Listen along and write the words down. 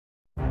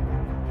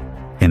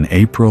In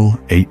April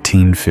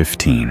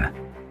 1815,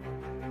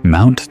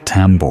 Mount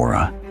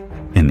Tambora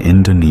in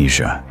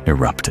Indonesia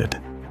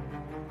erupted.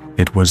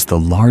 It was the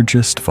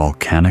largest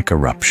volcanic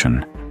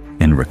eruption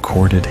in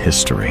recorded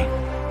history.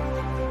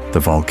 The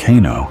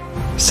volcano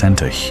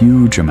sent a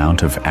huge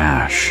amount of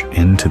ash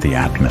into the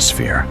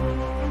atmosphere.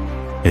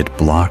 It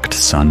blocked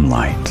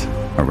sunlight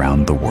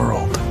around the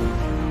world.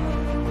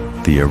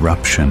 The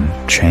eruption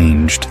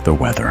changed the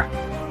weather.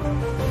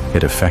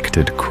 It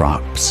affected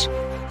crops,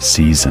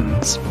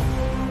 seasons,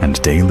 and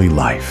daily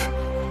life.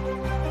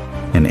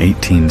 In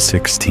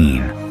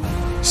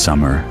 1816,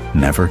 summer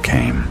never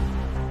came.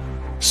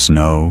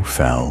 Snow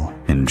fell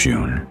in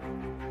June.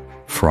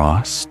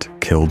 Frost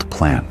killed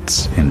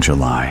plants in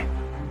July.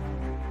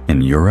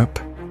 In Europe,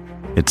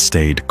 it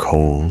stayed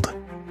cold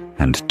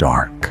and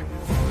dark.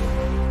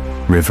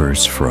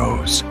 Rivers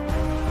froze,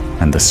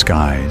 and the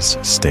skies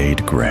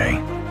stayed gray.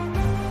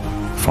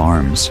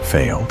 Farms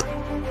failed.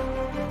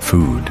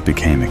 Food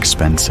became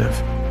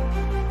expensive.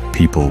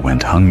 People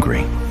went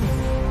hungry,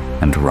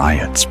 and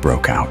riots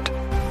broke out.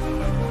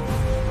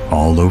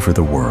 All over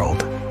the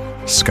world,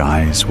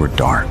 skies were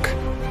dark,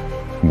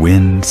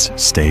 winds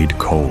stayed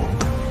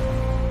cold,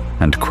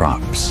 and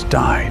crops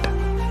died.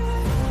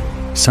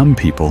 Some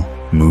people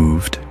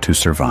moved to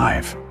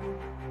survive.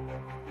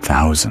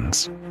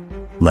 Thousands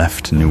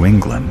left New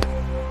England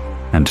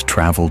and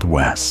traveled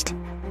west,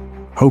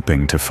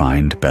 hoping to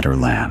find better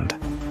land.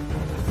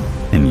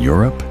 In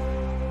Europe,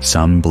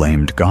 some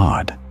blamed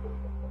God.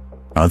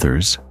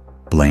 Others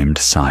blamed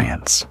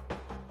science.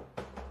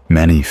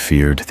 Many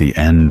feared the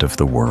end of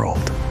the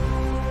world.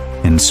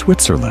 In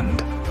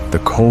Switzerland,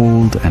 the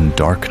cold and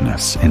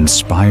darkness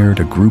inspired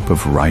a group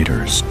of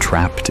writers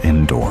trapped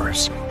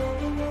indoors.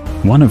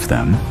 One of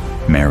them,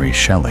 Mary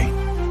Shelley,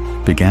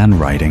 began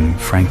writing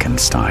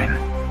Frankenstein.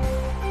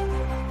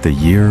 The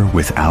Year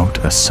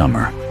Without a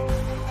Summer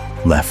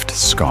left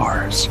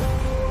scars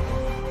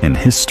in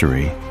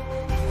history,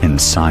 in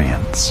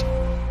science,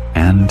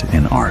 and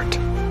in art.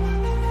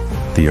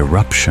 The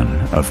eruption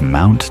of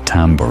Mount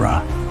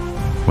Tambora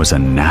was a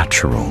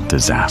natural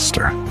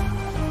disaster,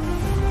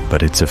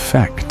 but its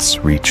effects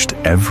reached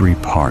every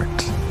part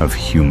of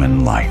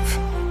human life.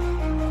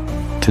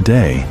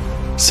 Today,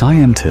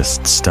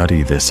 scientists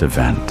study this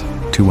event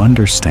to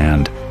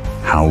understand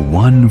how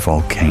one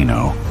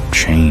volcano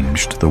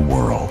changed the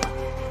world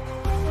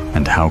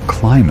and how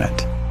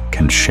climate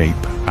can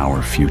shape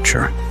our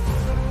future.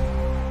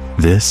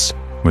 This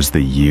was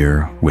the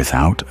Year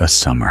Without a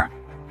Summer,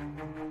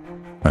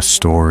 a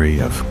story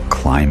of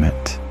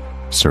climate,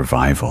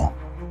 survival,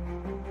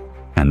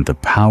 and the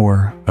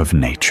power of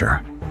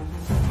nature.